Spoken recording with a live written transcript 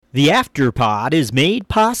The Afterpod is made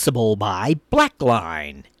possible by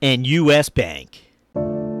Blackline and U.S. Bank.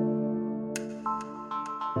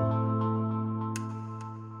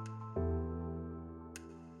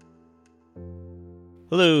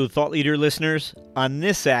 Hello, Thought Leader listeners. On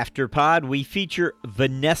this Afterpod, we feature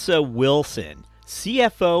Vanessa Wilson,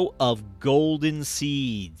 CFO of Golden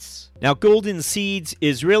Seeds. Now, Golden Seeds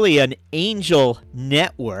is really an angel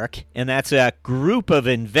network, and that's a group of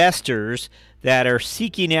investors that are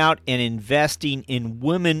seeking out and investing in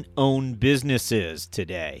women-owned businesses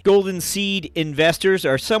today. Golden Seed investors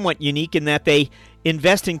are somewhat unique in that they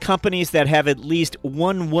invest in companies that have at least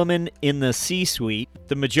one woman in the C-suite.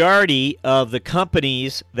 The majority of the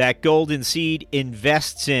companies that Golden Seed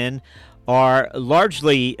invests in are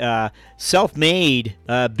largely self-made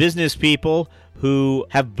business people who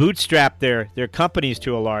have bootstrapped their companies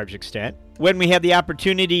to a large extent. When we had the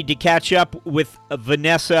opportunity to catch up with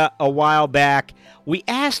Vanessa a while back, we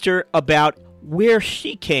asked her about where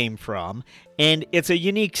she came from, and it's a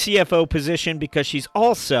unique CFO position because she's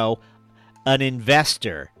also an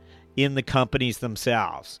investor in the companies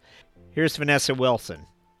themselves. Here's Vanessa Wilson.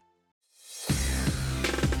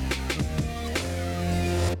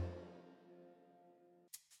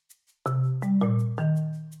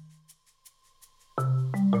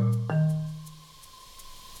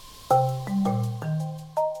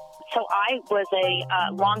 So I was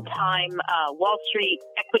a longtime Wall Street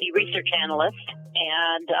equity research analyst,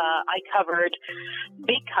 and I covered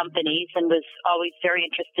big companies and was always very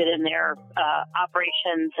interested in their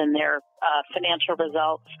operations and their financial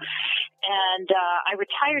results. And I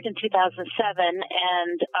retired in 2007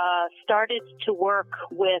 and started to work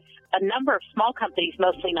with a number of small companies,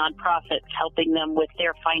 mostly nonprofits, helping them with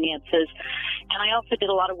their finances. And I also did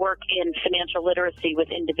a lot of work in financial literacy with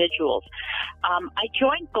individuals. I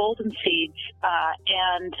joined Golden Seeds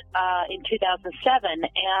in 2007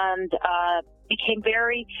 and became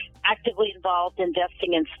very actively involved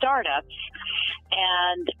investing in startups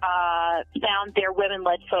and found their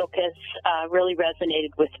women-led focus really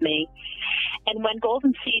resonated with me. And when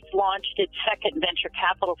Golden Seeds launched its second venture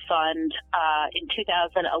capital fund in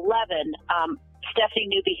 2011, Stephanie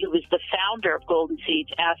Newby, who was the founder of Golden Seeds,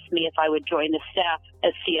 asked me if I would join the staff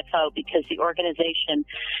as CFO because the organization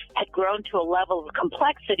had grown to a level of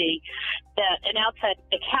complexity that an outside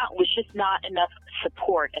account was just not enough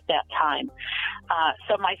support at that time.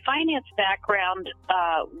 So my finance background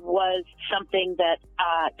was something that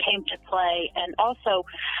came to play, and also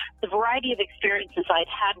the variety of experiences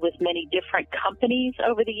I'd had with many different companies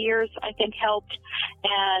over the years, I think helped.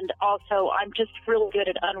 And also, I'm just really good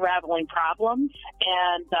at unraveling problems,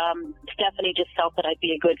 and Stephanie just felt that I'd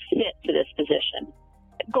be a good fit for this position.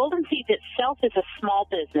 Golden Seeds itself is a small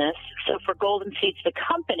business, so for Golden Seeds, the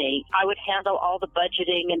company, I would handle all the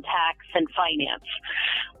budgeting and tax and finance.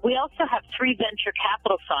 We also have 3 venture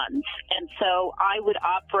capital funds, and so I would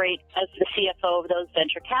operate as the CFO of those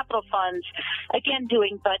venture capital funds, again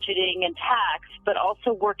doing budgeting and tax, but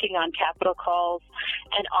also working on capital calls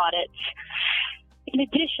and audits. In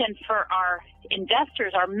addition, for our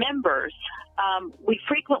investors, our members, we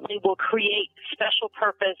frequently will create special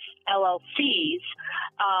purpose LLCs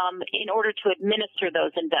in order to administer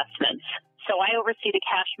those investments. So I oversee the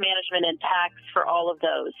cash management and tax for all of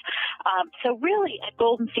those. So really, at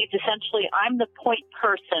Golden Seeds, essentially, I'm the point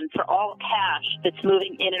person for all cash that's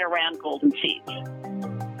moving in and around Golden Seeds.